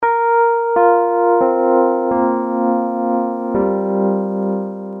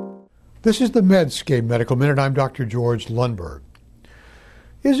This is the Medscape Medical Minute. I'm Dr. George Lundberg.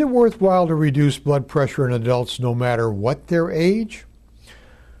 Is it worthwhile to reduce blood pressure in adults no matter what their age?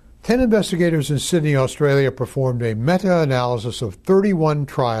 10 investigators in Sydney, Australia performed a meta-analysis of 31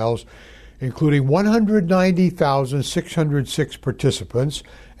 trials, including 190,606 participants,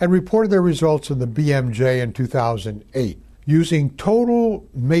 and reported their results in the BMJ in 2008. Using total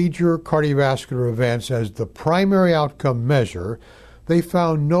major cardiovascular events as the primary outcome measure, they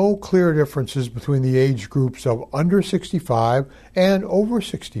found no clear differences between the age groups of under 65 and over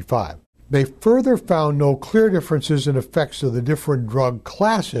 65. They further found no clear differences in effects of the different drug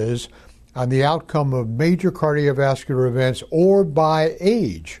classes on the outcome of major cardiovascular events or by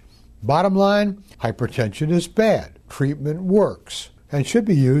age. Bottom line, hypertension is bad. Treatment works and should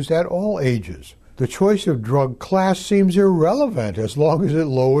be used at all ages. The choice of drug class seems irrelevant as long as it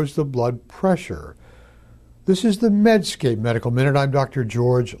lowers the blood pressure. This is the Medscape Medical Minute. I'm Dr.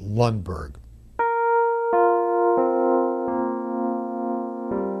 George Lundberg.